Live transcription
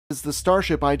is the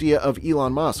Starship idea of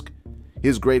Elon Musk.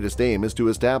 His greatest aim is to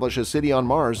establish a city on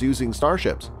Mars using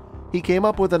starships. He came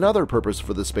up with another purpose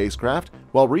for the spacecraft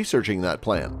while researching that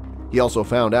plan. He also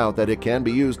found out that it can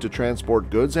be used to transport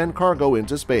goods and cargo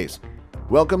into space.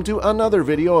 Welcome to another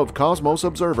video of Cosmos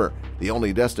Observer, the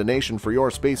only destination for your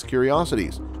space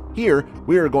curiosities. Here,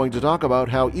 we are going to talk about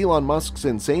how Elon Musk's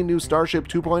insane new Starship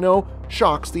 2.0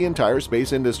 shocks the entire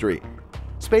space industry.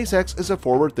 Spacex is a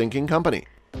forward-thinking company.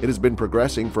 It has been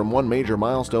progressing from one major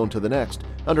milestone to the next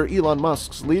under Elon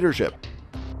Musk's leadership.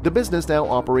 The business now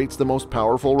operates the most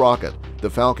powerful rocket, the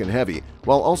Falcon Heavy,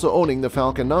 while also owning the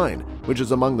Falcon 9, which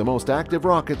is among the most active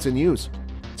rockets in use.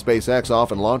 SpaceX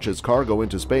often launches cargo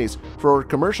into space for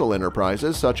commercial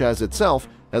enterprises such as itself,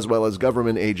 as well as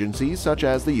government agencies such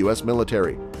as the U.S.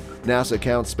 military. NASA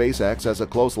counts SpaceX as a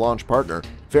close launch partner,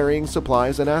 ferrying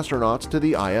supplies and astronauts to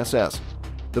the ISS.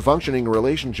 The functioning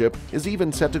relationship is even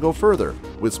set to go further,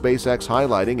 with SpaceX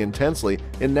highlighting intensely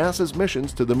in NASA's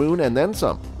missions to the moon and then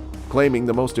some. Claiming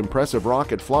the most impressive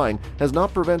rocket flying has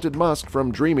not prevented Musk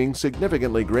from dreaming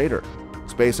significantly greater.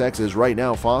 SpaceX is right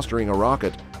now fostering a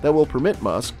rocket that will permit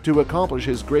Musk to accomplish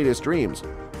his greatest dreams.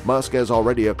 Musk has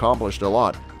already accomplished a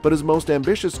lot, but his most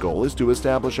ambitious goal is to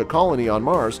establish a colony on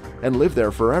Mars and live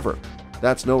there forever.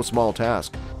 That's no small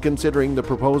task, considering the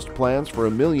proposed plans for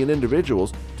 1 million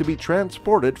individuals to be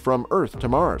transported from Earth to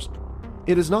Mars.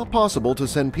 It is not possible to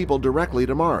send people directly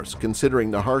to Mars, considering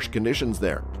the harsh conditions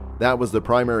there. That was the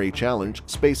primary challenge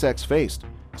SpaceX faced.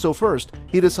 So first,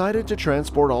 he decided to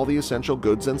transport all the essential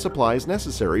goods and supplies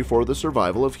necessary for the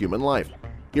survival of human life.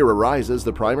 Here arises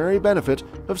the primary benefit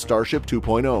of Starship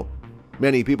 2.0.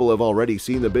 Many people have already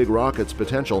seen the big rocket's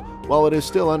potential while it is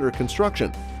still under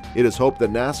construction. It is hoped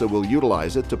that NASA will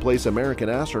utilize it to place American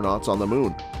astronauts on the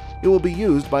moon. It will be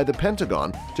used by the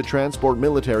Pentagon to transport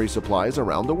military supplies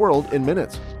around the world in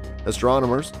minutes.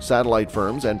 Astronomers, satellite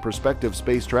firms, and prospective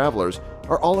space travelers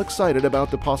are all excited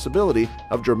about the possibility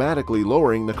of dramatically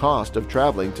lowering the cost of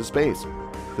traveling to space.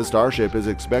 The Starship is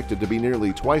expected to be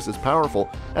nearly twice as powerful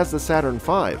as the Saturn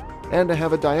V and to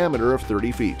have a diameter of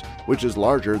 30 feet, which is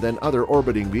larger than other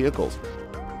orbiting vehicles.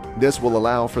 This will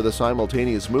allow for the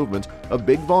simultaneous movement of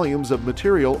big volumes of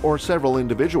material or several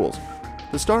individuals.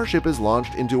 The Starship is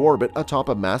launched into orbit atop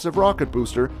a massive rocket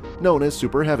booster known as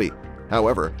Super Heavy.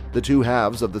 However, the two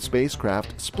halves of the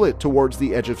spacecraft split towards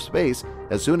the edge of space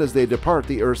as soon as they depart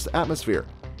the Earth's atmosphere.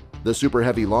 The Super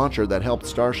Heavy launcher that helped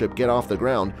Starship get off the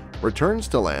ground returns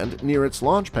to land near its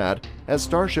launch pad as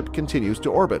Starship continues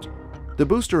to orbit. The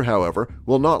booster, however,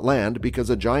 will not land because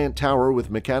a giant tower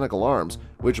with mechanical arms,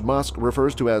 which Musk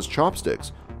refers to as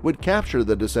chopsticks, would capture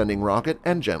the descending rocket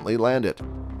and gently land it.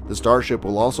 The Starship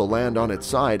will also land on its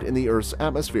side in the Earth's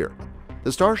atmosphere.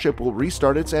 The Starship will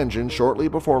restart its engine shortly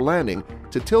before landing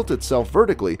to tilt itself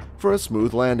vertically for a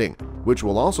smooth landing, which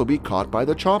will also be caught by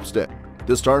the chopstick.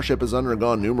 The Starship has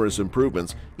undergone numerous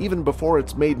improvements even before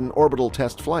its maiden orbital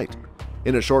test flight.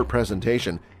 In a short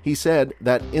presentation, he said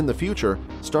that in the future,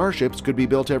 starships could be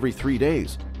built every 3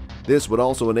 days. This would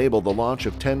also enable the launch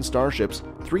of 10 starships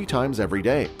 3 times every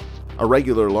day. A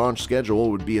regular launch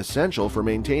schedule would be essential for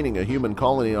maintaining a human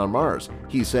colony on Mars,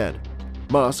 he said.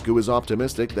 Musk, who is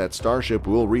optimistic that Starship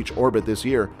will reach orbit this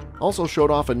year, also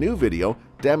showed off a new video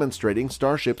demonstrating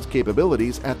Starship's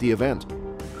capabilities at the event.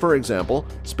 For example,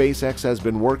 SpaceX has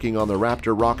been working on the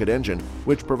Raptor rocket engine,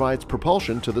 which provides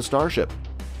propulsion to the Starship.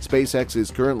 SpaceX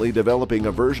is currently developing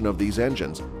a version of these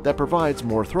engines that provides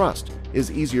more thrust,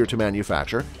 is easier to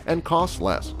manufacture, and costs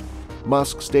less.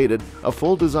 Musk stated a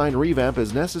full design revamp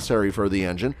is necessary for the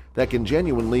engine that can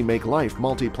genuinely make life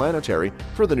multi-planetary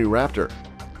for the new Raptor.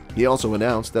 He also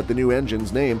announced that the new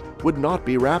engine's name would not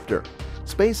be Raptor.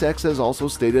 SpaceX has also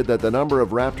stated that the number of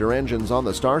Raptor engines on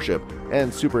the Starship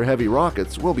and Super Heavy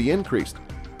rockets will be increased.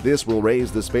 This will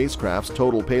raise the spacecraft's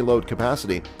total payload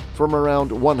capacity from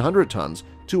around 100 tons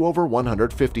to over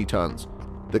 150 tons.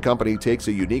 The company takes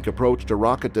a unique approach to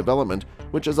rocket development,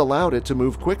 which has allowed it to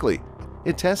move quickly.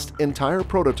 It tests entire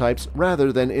prototypes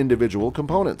rather than individual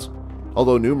components.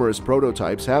 Although numerous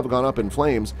prototypes have gone up in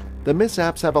flames, the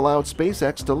mishaps have allowed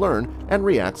SpaceX to learn and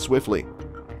react swiftly.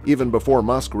 Even before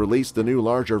Musk released the new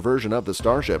larger version of the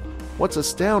Starship, what's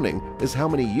astounding is how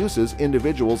many uses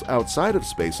individuals outside of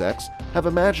SpaceX have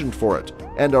imagined for it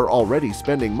and are already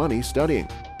spending money studying.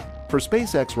 For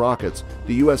SpaceX rockets,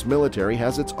 the U.S. military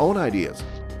has its own ideas.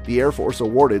 The Air Force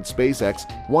awarded SpaceX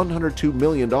 $102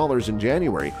 million in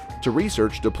January to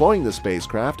research deploying the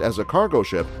spacecraft as a cargo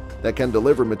ship that can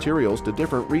deliver materials to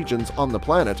different regions on the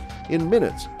planet in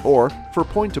minutes or for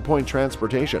point-to-point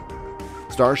transportation.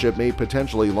 Starship may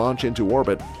potentially launch into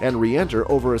orbit and re-enter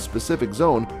over a specific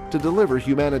zone to deliver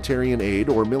humanitarian aid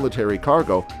or military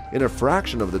cargo in a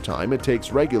fraction of the time it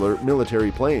takes regular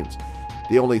military planes.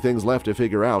 The only things left to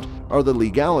figure out are the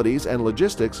legalities and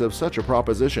logistics of such a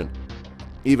proposition.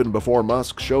 Even before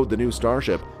Musk showed the new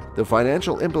Starship, the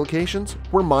financial implications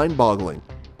were mind-boggling.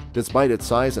 Despite its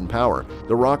size and power,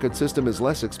 the rocket system is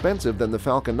less expensive than the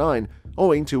Falcon 9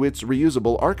 owing to its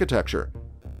reusable architecture.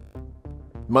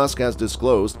 Musk has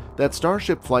disclosed that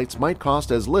Starship flights might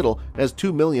cost as little as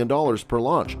 $2 million per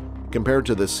launch, compared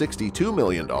to the $62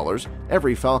 million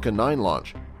every Falcon 9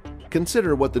 launch.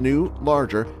 Consider what the new,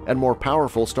 larger, and more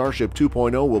powerful Starship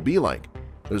 2.0 will be like.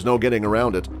 There's no getting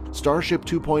around it. Starship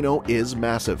 2.0 is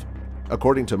massive.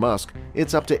 According to Musk,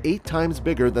 it's up to 8 times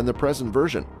bigger than the present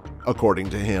version. According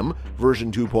to him,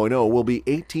 version 2.0 will be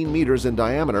 18 meters in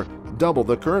diameter, double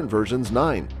the current version's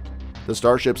 9. The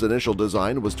Starship's initial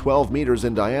design was 12 meters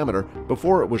in diameter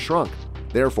before it was shrunk.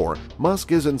 Therefore,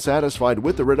 Musk isn't satisfied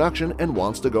with the reduction and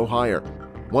wants to go higher.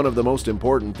 One of the most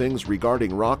important things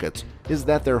regarding rockets is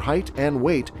that their height and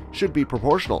weight should be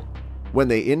proportional. When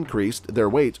they increased their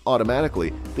weight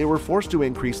automatically, they were forced to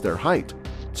increase their height.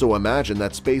 So imagine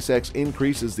that SpaceX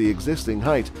increases the existing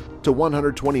height to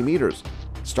 120 meters.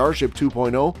 Starship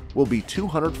 2.0 will be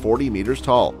 240 meters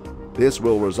tall. This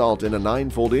will result in a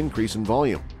 9-fold increase in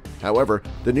volume. However,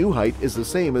 the new height is the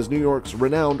same as New York's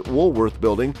renowned Woolworth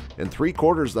building and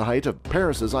 3/4 the height of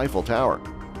Paris's Eiffel Tower.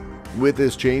 With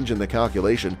this change in the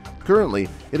calculation, currently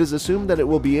it is assumed that it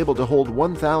will be able to hold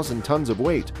 1,000 tons of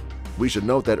weight. We should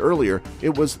note that earlier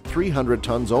it was 300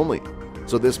 tons only.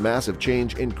 So this massive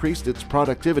change increased its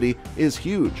productivity is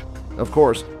huge. Of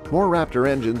course, more Raptor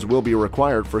engines will be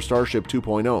required for Starship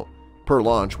 2.0. Per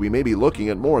launch, we may be looking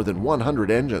at more than 100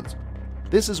 engines.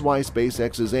 This is why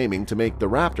SpaceX is aiming to make the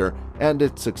Raptor and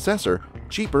its successor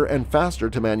cheaper and faster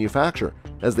to manufacture,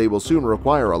 as they will soon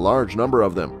require a large number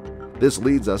of them. This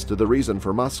leads us to the reason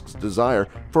for Musk's desire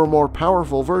for a more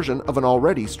powerful version of an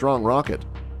already strong rocket.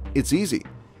 It's easy.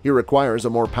 He requires a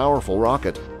more powerful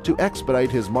rocket to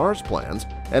expedite his Mars plans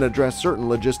and address certain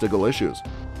logistical issues.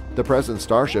 The present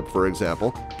Starship, for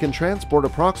example, can transport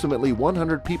approximately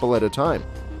 100 people at a time.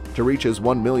 To reach his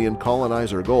 1 million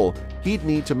colonizer goal, he'd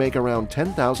need to make around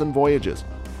 10,000 voyages.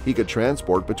 He could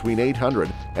transport between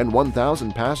 800 and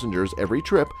 1,000 passengers every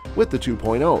trip with the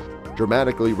 2.0,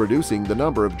 dramatically reducing the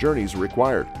number of journeys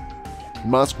required.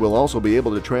 Musk will also be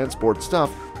able to transport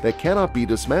stuff that cannot be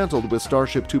dismantled with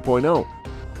Starship 2.0.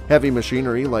 Heavy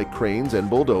machinery like cranes and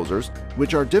bulldozers,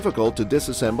 which are difficult to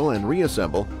disassemble and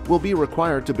reassemble, will be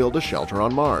required to build a shelter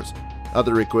on Mars.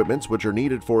 Other equipments which are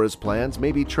needed for his plans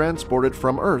may be transported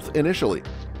from Earth initially.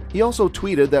 He also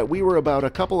tweeted that we were about a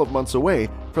couple of months away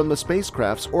from the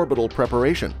spacecraft's orbital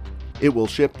preparation. It will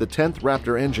ship the 10th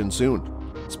Raptor engine soon.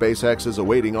 SpaceX is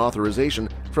awaiting authorization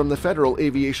from the Federal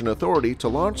Aviation Authority to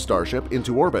launch Starship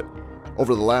into orbit.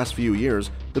 Over the last few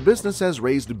years, the business has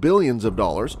raised billions of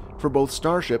dollars for both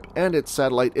Starship and its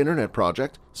satellite internet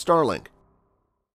project, Starlink.